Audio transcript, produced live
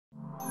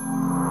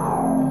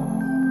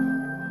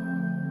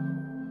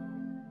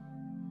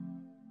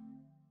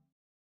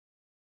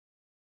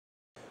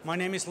My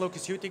name is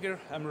Lukas Utiger.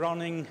 I'm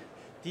running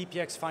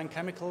DPX Fine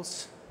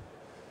Chemicals.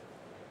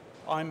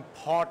 I'm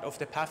part of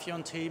the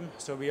Patheon team,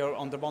 so we are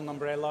under one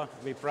umbrella.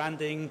 We're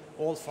branding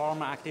all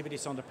pharma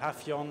activities under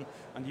Patheon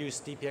and use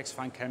DPX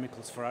Fine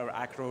Chemicals for our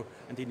agro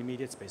and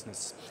intermediates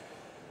business.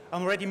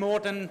 I'm already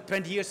more than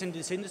 20 years in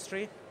this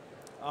industry.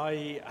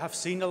 I have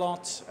seen a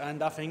lot,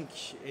 and I think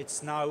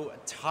it's now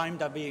time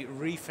that we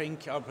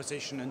rethink our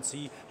position and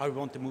see how we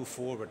want to move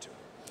forward.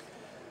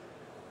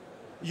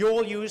 You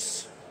all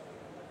use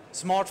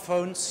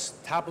smartphones,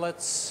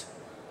 tablets,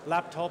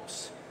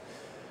 laptops.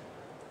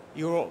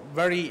 You're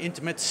very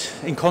intimate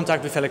in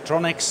contact with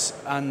electronics,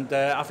 and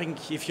I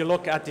think if you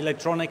look at the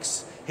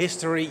electronics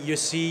history, you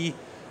see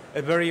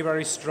a very,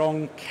 very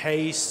strong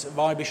case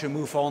why we should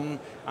move on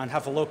and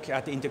have a look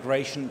at the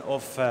integration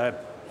of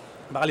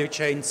value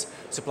chains,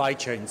 supply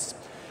chains.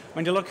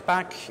 When you look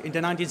back in the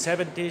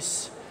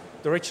 1970s,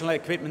 the original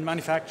equipment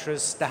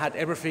manufacturers, they had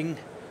everything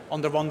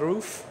under one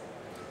roof,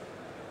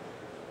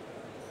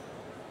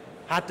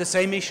 had the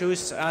same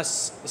issues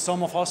as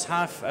some of us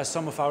have, as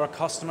some of our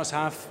customers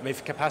have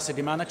with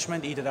capacity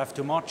management, either they have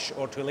too much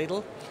or too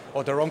little,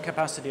 or their own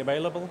capacity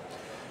available.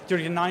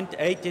 During the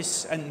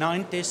 80s and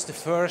 90s, the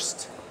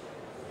first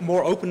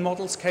more open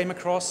models came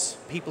across.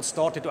 People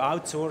started to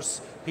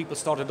outsource. People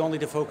started only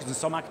to focus on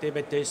some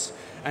activities.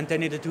 And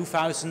then in the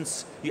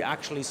 2000s, you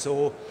actually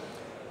saw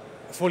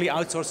fully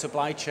outsourced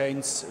supply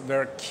chains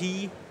where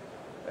key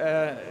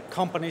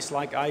companies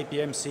like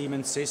IBM,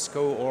 Siemens,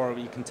 Cisco, or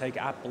you can take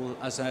Apple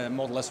as a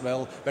model as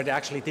well, where they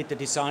actually did the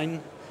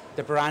design,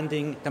 the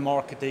branding, the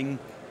marketing,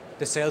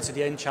 the sales to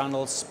the end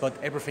channels, but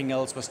everything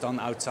else was done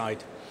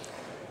outside.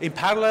 In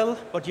parallel,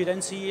 what you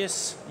then see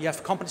is you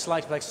have companies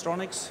like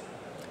Electronics,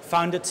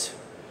 founded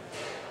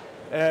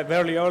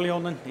very early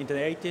on in the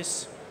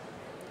 80s,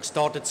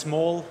 started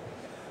small,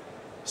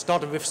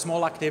 started with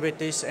small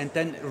activities, and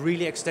then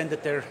really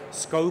extended their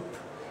scope,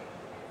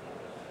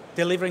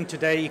 delivering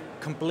today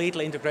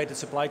completely integrated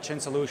supply chain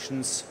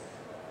solutions,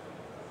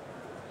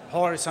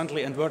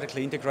 horizontally and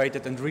vertically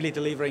integrated, and really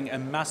delivering a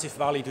massive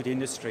value to the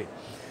industry.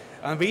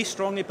 And we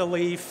strongly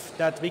believe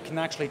that we can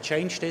actually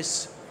change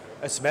this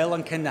as well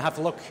and can have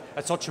a look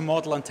at such a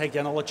model and take the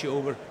analogy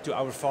over to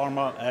our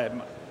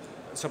pharma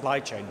supply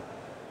chain.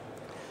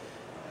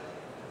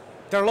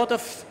 There are a lot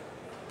of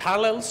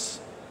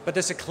parallels, but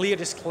there's a clear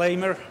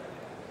disclaimer.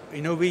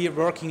 You know, we are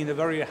working in a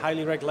very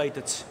highly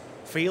regulated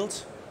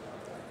field.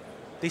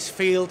 This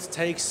field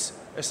takes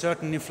a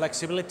certain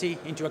inflexibility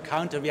into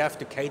account, and we have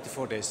to cater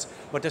for this.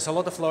 But there's a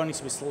lot of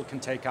learnings we still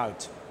can take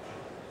out.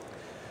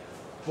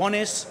 One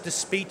is the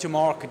speed to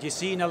market. You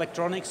see in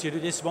electronics, you do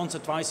this once or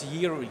twice a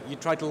year, you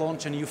try to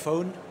launch a new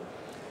phone.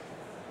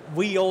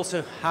 We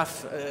also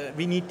have,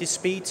 we need the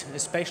speed,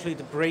 especially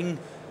to bring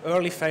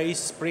early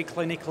phase,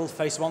 preclinical,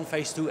 phase 1,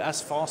 phase 2 as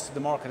fast to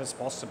the market as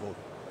possible.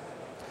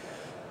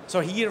 So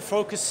here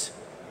focus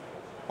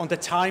on the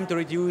time to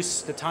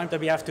reduce the time that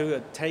we have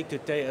to take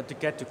to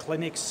get to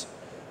clinics.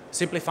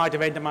 Simplify the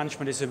vendor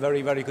management is a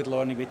very, very good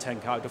learning we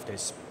take out of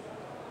this.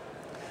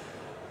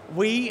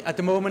 We, at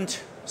the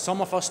moment,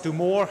 some of us do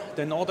more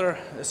than other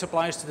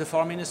suppliers to the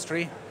pharma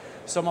industry.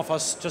 Some of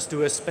us just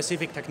do a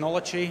specific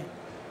technology.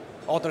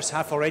 Others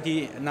have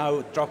already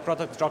now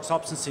drug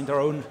substance in their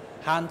own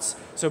hands,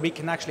 so we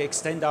can actually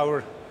extend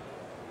our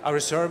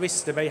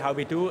service, the way how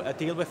we do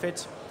deal with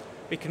it.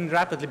 We can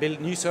rapidly build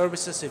new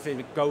services if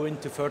we go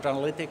into further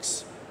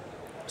analytics,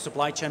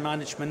 supply chain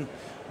management,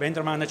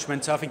 vendor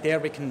management. So I think there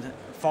we can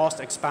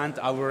fast expand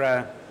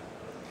our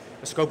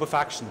scope of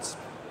actions.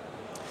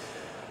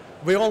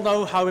 We all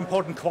know how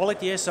important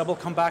quality is. I will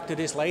come back to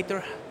this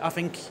later. I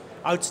think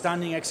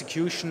outstanding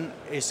execution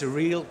is a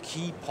real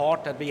key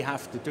part that we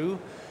have to do.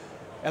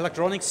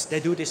 Electronics,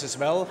 they do this as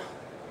well.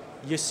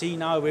 You see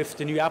now with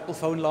the new Apple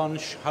phone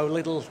launch how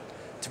little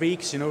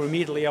tweaks,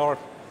 immediately are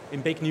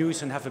in big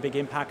news and have a big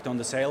impact on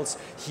the sales.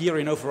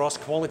 Here, for us,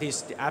 quality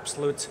is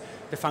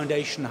the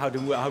foundation how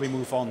we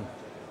move on.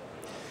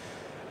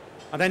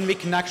 And then we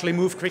can actually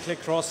move quickly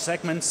across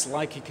segments,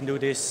 like you can do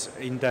this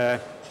in the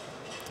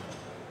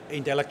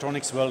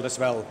electronics world as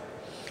well.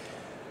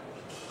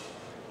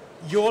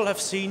 You all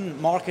have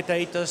seen market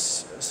data.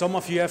 Some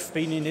of you have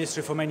been in the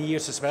industry for many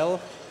years as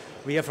well.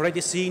 We have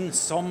already seen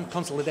some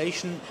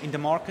consolidation in the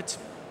market.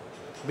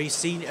 We've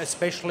seen,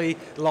 especially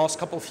the last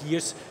couple of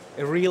years,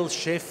 a real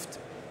shift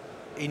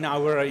in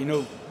our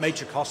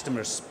major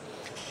customers.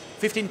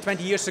 15,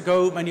 20 years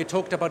ago, when you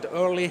talked about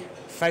early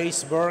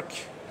phase work,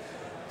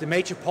 the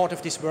major part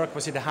of this work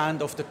was in the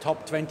hand of the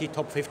top 20,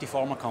 top 50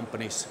 pharma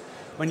companies.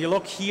 When you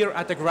look here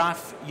at the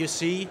graph, you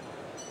see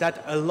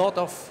that a lot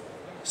of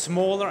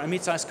smaller and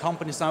mid-sized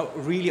companies now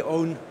really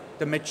own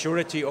the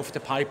majority of the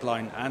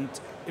pipeline. And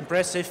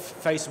impressive,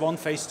 phase 1,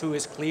 phase 2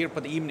 is clear,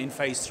 but even in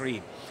phase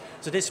 3.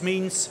 So this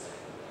means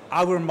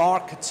our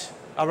market,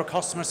 our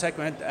customer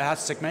segment has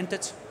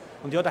segmented.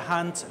 On the other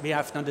hand, we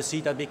have now to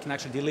see that we can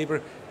actually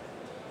deliver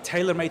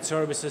tailor-made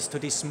services to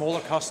these smaller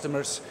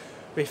customers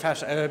which have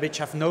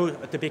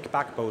the big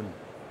backbone.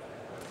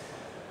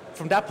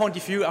 From that point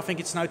of view, I think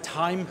it's now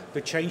time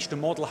to change the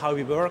model how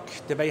we work,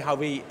 the way how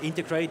we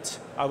integrate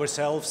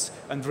ourselves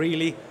and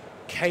really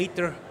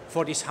cater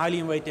for these highly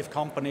innovative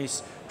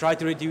companies, try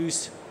to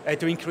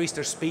to increase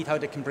their speed, how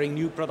they can bring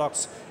new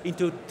products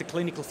into the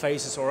clinical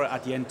phases or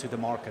at the end to the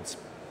markets.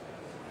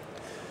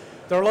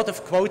 There are a lot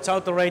of quotes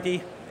out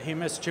already.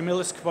 Here's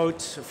Jamila's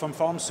quote from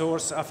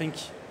FarmSource. I think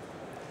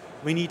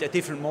we need a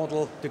different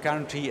model to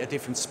guarantee a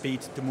different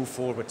speed to move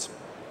forward.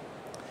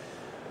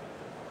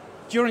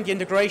 During the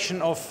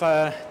integration of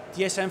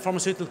DSM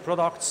pharmaceutical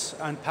products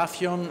and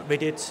Patheon, we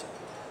did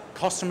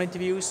customer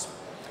interviews.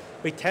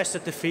 We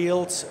tested the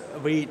field.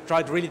 We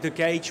tried really to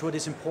gauge what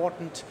is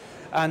important.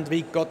 And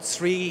we got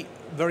 3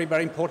 very,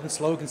 very important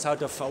slogans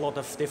out of a lot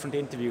of different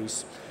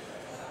interviews.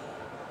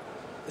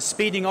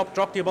 Speeding up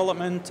drug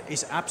development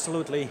is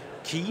absolutely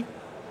key.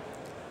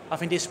 I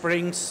think this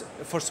brings,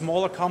 for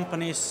smaller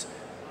companies,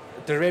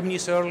 the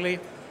revenues early,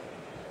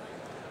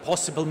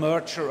 possible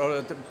merger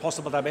or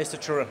possible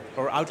divestiture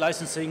or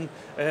out-licensing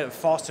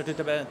faster to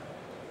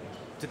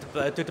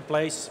the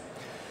place.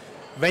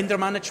 Vendor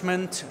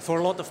management for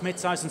a lot of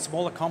mid-sized and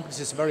smaller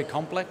companies is very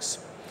complex,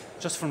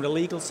 just from the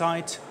legal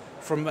side,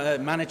 from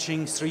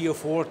managing 3 or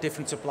 4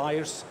 different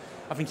suppliers.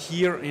 I think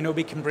here,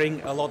 we can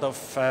bring a lot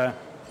of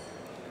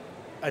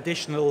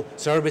additional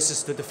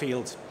services to the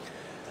field.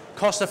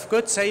 Cost of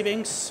goods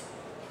savings,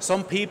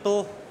 some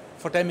people,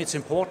 for them it's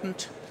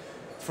important.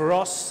 For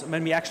us,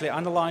 when we actually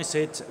analyze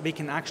it, we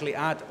can actually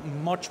add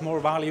much more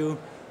value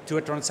to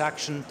a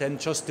transaction than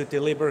just to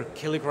deliver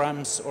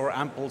kilograms or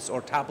ampoules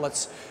or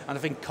tablets. And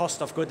I think cost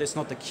of goods is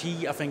not the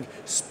key. I think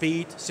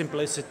speed,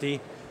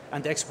 simplicity,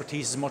 and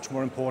expertise is much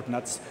more important.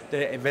 That's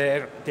the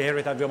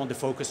area that we want to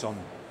focus on.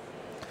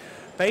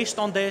 Based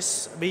on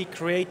this, we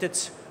created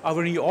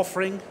our new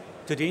offering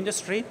to the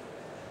industry.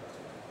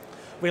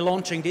 We're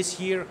launching this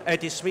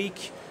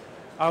week,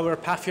 our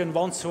Patheon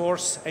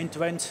OneSource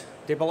end-to-end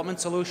development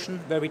solution,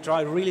 where we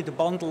try really to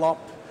bundle up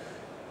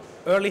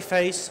early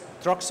phase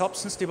drug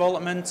substance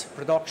development,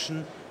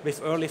 production,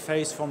 with early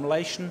phase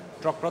formulation,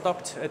 drug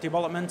product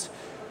development.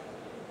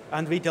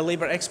 And we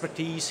deliver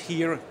expertise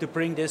here to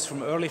bring this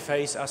from early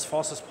phase as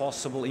fast as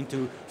possible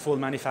into full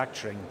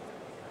manufacturing.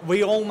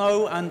 We all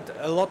know, and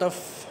a lot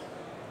of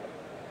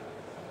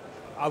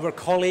our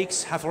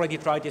colleagues have already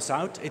tried this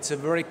out, it's a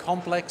very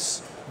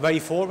complex way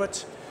forward.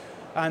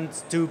 And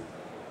to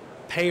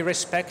pay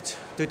respect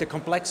to the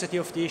complexity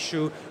of the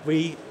issue,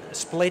 we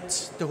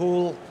split the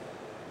whole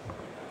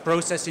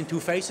process in 2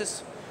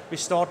 phases. We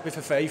start with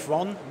a phase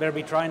 1, where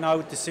we try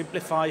now to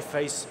simplify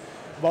phase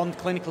 1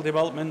 clinical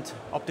development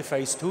up to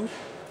phase 2.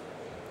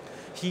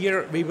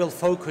 Here we will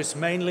focus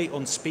mainly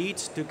on speed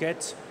to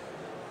get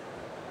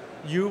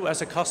you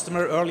as a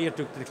customer earlier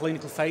to the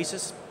clinical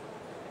phases.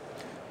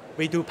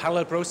 We do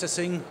parallel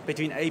processing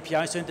between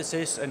API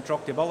synthesis and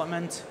drug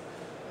development.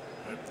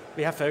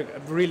 We have a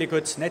really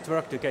good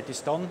network to get this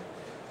done.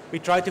 We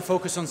try to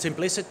focus on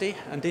simplicity,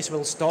 and this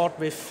will start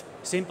with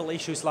simple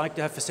issues like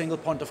to have a single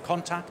point of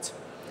contact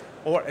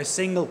or a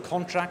single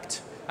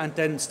contract, and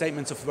then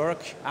statements of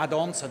work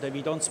add-on, so that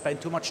we don't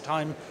spend too much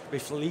time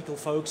with legal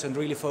folks and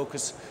really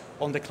focus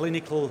on the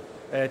clinical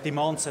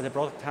demands that the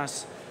product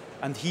has.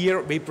 And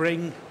here we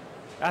bring,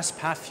 as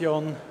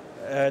Patheon,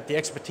 the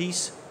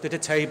expertise to the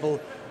table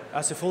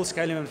as a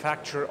full-scale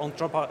manufacturer on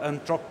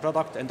drug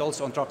product and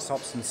also on drug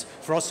substance.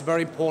 For us,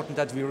 very important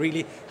that we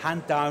really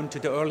hand down to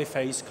the early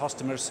phase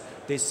customers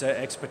this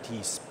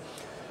expertise.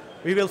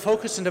 We will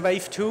focus on the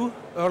wave 2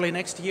 early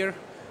next year,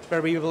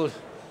 where we will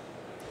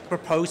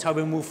propose how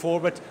we move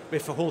forward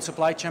with the whole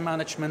supply chain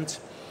management,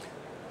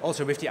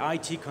 also with the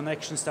IT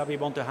connections that we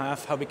want to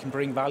have, how we can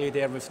bring value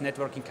there with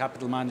networking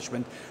capital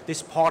management.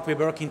 This part we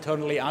work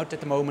internally out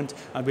at the moment,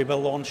 and we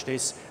will launch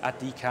this at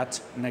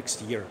DCAT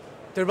next year.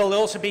 There will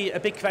also be a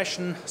big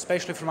question,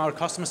 especially from our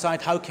customer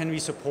side, how can we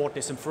support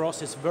this? And for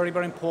us, it's very,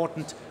 very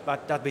important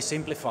that we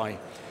simplify.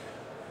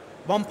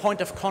 One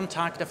point of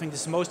contact, I think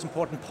this is the most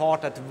important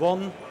part, that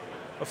one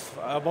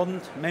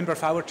member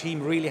of our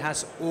team really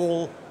has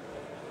all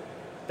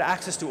the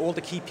access to all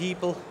the key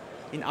people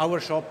in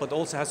our shop, but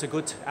also has a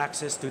good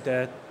access to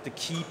the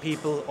key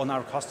people on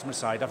our customer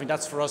side. I think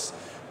that's for us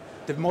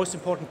the most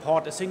important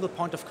part, a single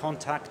point of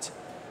contact,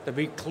 that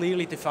we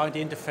clearly define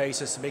the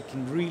interfaces, so we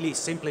can really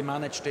simply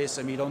manage this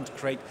and we don't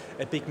create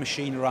a big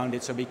machine around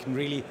it, so we can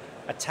really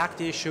attack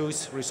the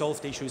issues, resolve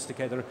the issues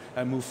together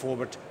and move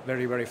forward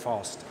very, very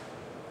fast.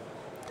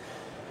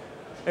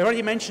 I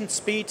already mentioned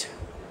speed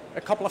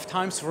a couple of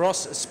times. For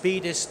us,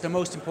 speed is the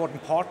most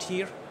important part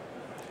here.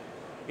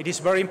 It is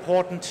very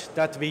important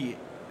that we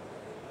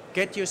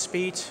get your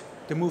speed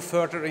to move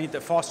further,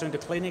 faster into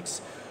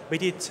clinics. We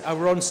did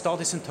our own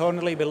studies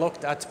internally. We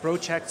looked at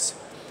projects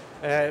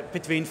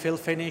between fill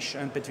finish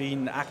and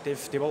between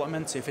active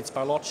developments, if it's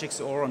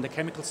biologics or on the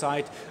chemical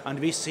side, and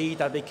we see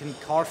that we can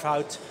carve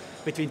out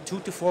between 2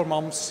 to 4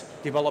 months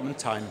development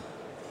time.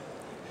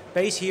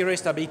 Base here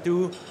is that we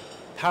do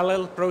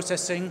parallel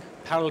processing,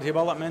 parallel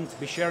development,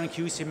 we share in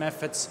QC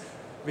methods,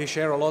 we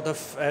share a lot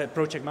of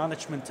project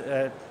management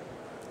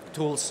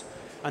tools,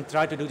 and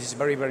try to do this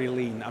very, very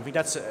lean. I think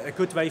that's a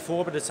good way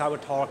forward. It's our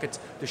target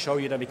to show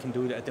you that we can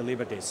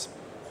deliver this.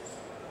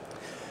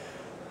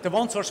 The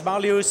one source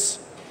values,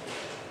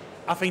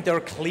 I think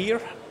they're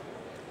clear.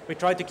 We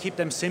try to keep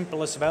them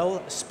simple as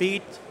well.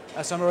 Speed,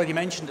 as I already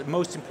mentioned, the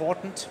most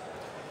important.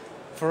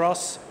 For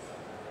us,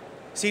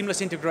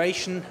 seamless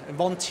integration.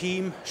 One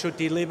team should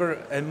deliver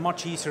a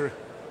much easier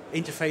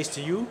interface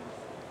to you.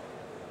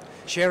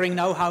 Sharing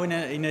know-how in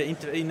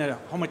a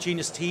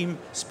homogeneous team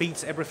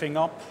speeds everything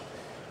up.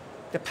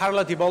 The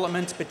parallel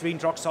development between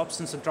drug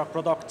substance and drug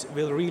product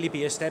will really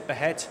be a step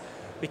ahead.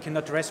 We can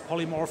address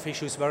polymorph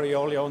issues very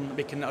early on.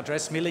 We can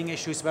address milling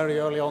issues very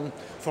early on,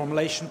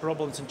 formulation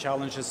problems and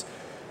challenges.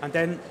 And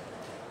then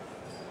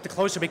the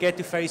closer we get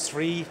to phase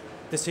 3,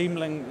 the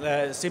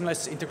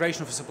seamless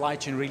integration of the supply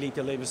chain really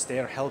delivers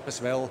their help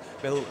as well,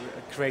 will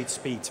create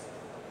speed.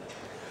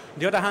 On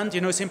the other hand,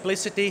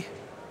 simplicity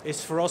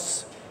is for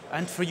us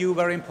and for you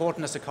very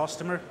important as a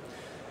customer.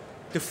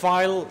 To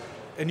file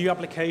a new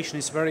application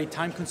is very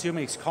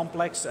time-consuming, it's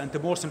complex, and the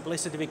more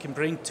simplicity we can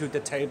bring to the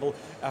table,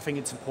 I think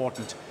it's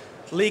important.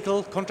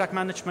 Legal contract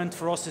management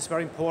for us is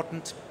very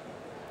important,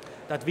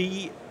 that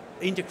we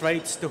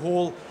integrate the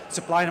whole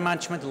supply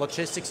management, the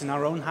logistics in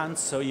our own hands,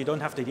 so you don't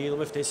have to deal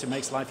with this, it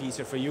makes life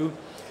easier for you.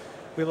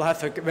 We will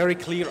have a very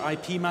clear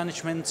IP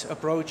management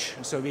approach,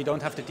 so we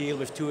don't have to deal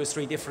with 2 or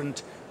 3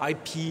 different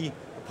IP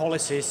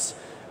policies,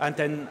 and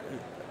then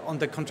on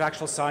the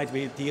contractual side,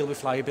 we deal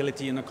with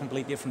liability in a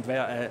completely different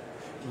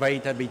way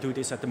that we do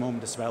this at the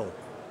moment as well.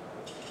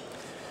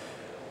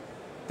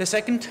 The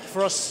second,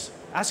 for us,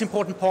 as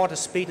important part of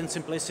speed and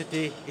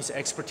simplicity is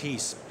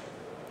expertise.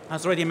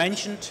 As already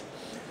mentioned,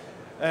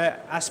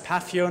 as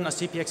Patheon, as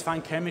CPX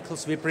Fine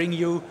Chemicals, we bring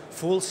you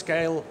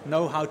full-scale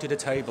know-how to the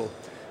table.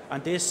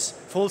 And this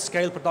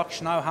full-scale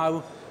production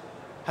know-how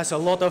has a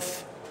lot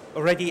of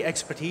already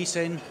expertise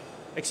in,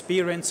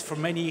 experience for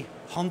many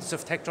hundreds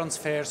of tech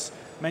transfers,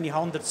 many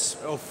hundreds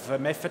of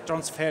method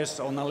transfers,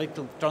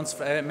 analytical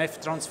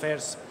method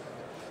transfers,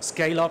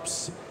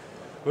 scale-ups.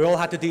 We all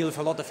had to deal with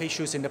a lot of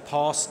issues in the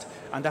past,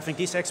 and I think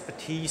this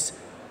expertise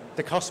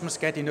the customers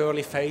get in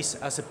early phase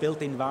as a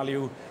built-in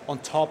value on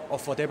top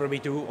of whatever we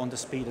do on the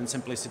speed and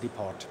simplicity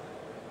part.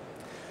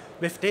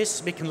 With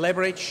this, we can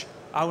leverage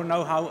our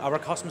know-how, our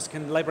customers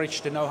can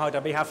leverage the know-how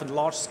that we have in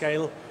large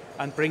scale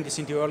and bring this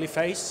into early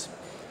phase.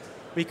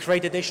 We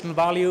create additional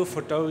value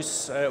for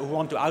those who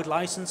want to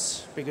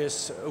out-license,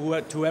 because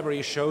to whoever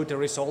you show the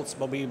results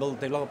what we will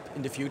develop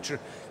in the future,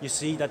 you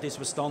see that this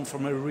was done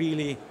from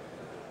a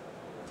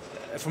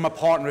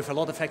partner with a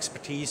lot of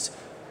expertise,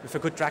 with a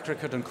good track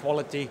record on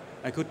quality,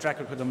 a good track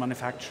record on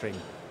manufacturing.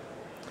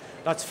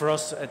 That's for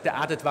us the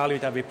added value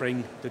that we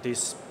bring to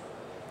this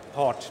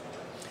part.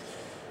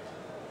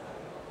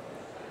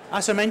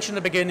 As I mentioned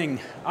at the beginning,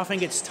 I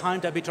think it's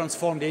time that we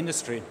transform the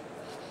industry.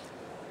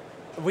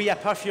 We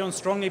at Patheon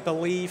strongly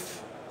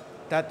believe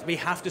that we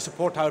have to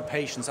support our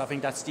patients. I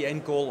think that's the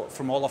end goal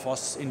from all of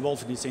us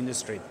involved in this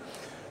industry.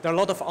 There are a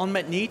lot of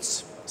unmet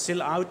needs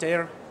still out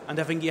there, and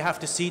I think you have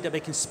to see that we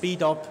can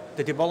speed up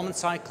the development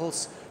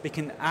cycles, we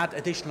can add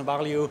additional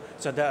value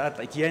so that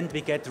at the end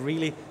we get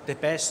really the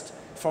best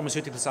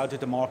pharmaceuticals out to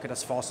the market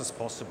as fast as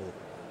possible.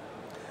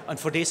 And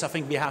for this, I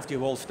think we have to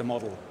evolve the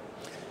model.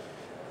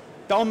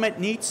 The unmet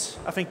needs,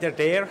 I think they're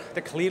there,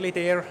 they're clearly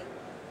there.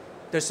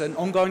 There's an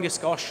ongoing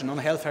discussion on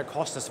healthcare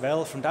costs as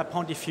well. From that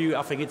point of view,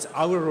 I think it's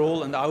our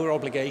role and our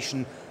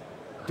obligation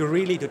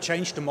to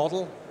change the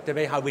model, the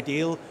way how we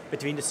deal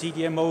between the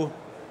CDMO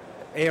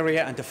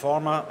area and the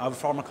pharma, our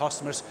pharma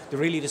customers,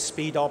 to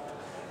speed up,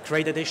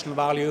 create additional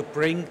value,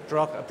 bring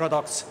drug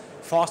products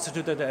faster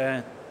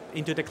to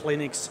into the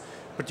clinics,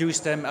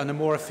 produce them on a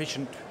more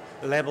efficient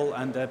level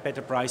and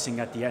better pricing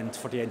at the end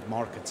for the end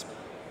markets.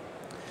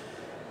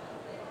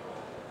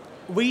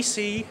 We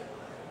see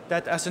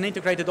that as an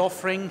integrated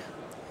offering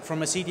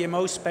from a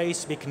CDMO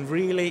space, we can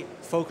really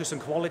focus on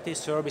quality,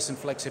 service and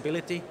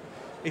flexibility.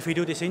 If we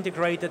do this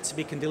integrated,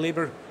 we can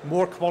deliver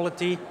more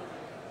quality,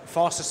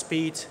 faster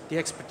speed, the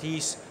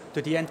expertise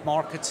to the end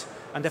market,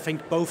 and I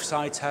think both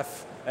sides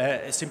have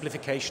a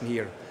simplification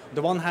here. On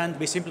the one hand,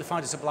 we simplify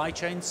the supply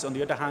chains. On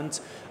the other hand,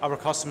 our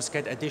customers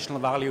get additional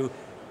value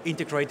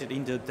integrated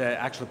into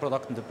the actual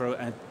product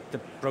and the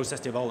process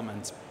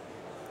development.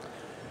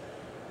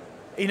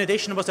 In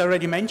addition, what I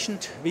already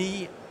mentioned,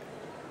 we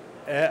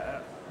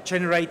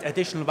generate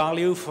additional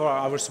value for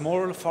our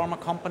smaller pharma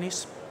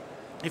companies.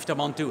 If they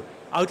want to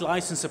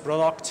out-license a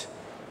product,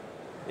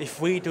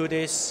 if we do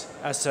this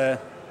as a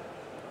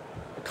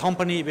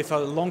company with a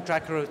long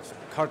track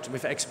record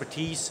with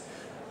expertise,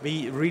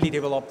 we really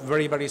develop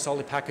very, very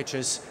solid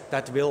packages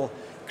that will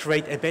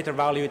create a better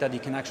value that you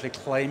can actually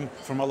claim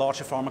from a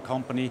larger pharma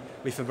company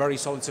with a very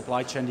solid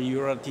supply chain.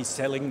 You're already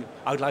selling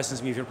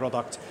out-licensing with your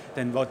product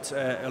than what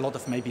a lot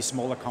of maybe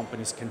smaller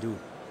companies can do.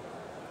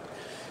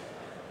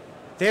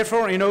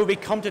 Therefore, we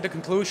come to the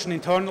conclusion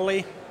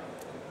internally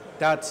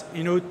that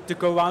to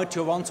go out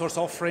to a one-source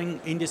offering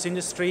in this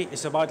industry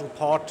is a vital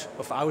part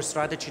of our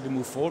strategy to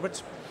move forward.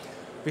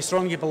 We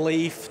strongly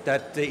believe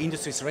that the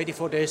industry is ready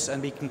for this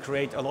and we can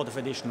create a lot of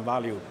additional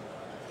value.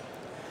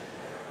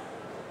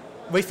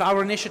 With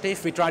our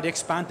initiative, we try to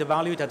expand the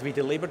value that we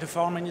deliver to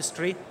pharma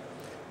industry,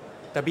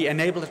 that we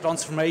enable the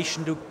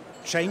transformation to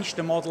change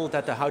the model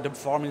that how the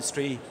pharma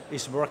industry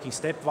is working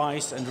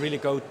stepwise and really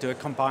go to a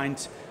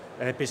combined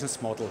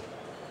business model.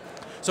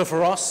 So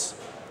for us,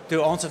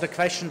 to answer the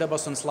question that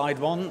was on slide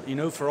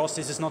 1, for us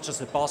this is not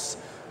just a buzz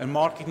and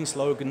marketing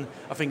slogan.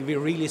 I think we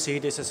really see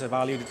this as a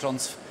value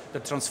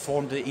that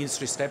transform the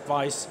industry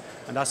stepwise.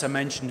 And as I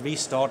mentioned, we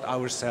start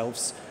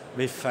ourselves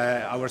with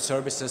our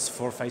services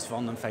for phase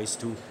 1 and phase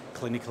 2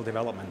 clinical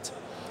development.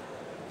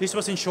 This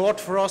was in short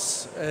for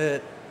us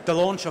the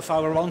launch of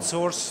our One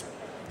Source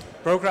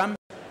program.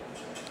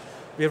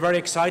 We are very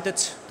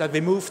excited that we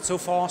moved so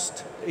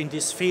fast in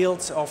this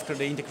field after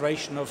the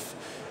integration of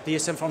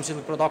DSM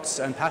Pharmaceutical Products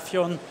and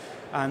Patheon,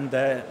 and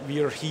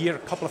we are here, a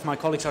couple of my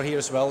colleagues are here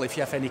as well, if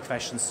you have any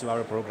questions to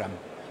our program.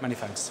 Many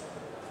thanks.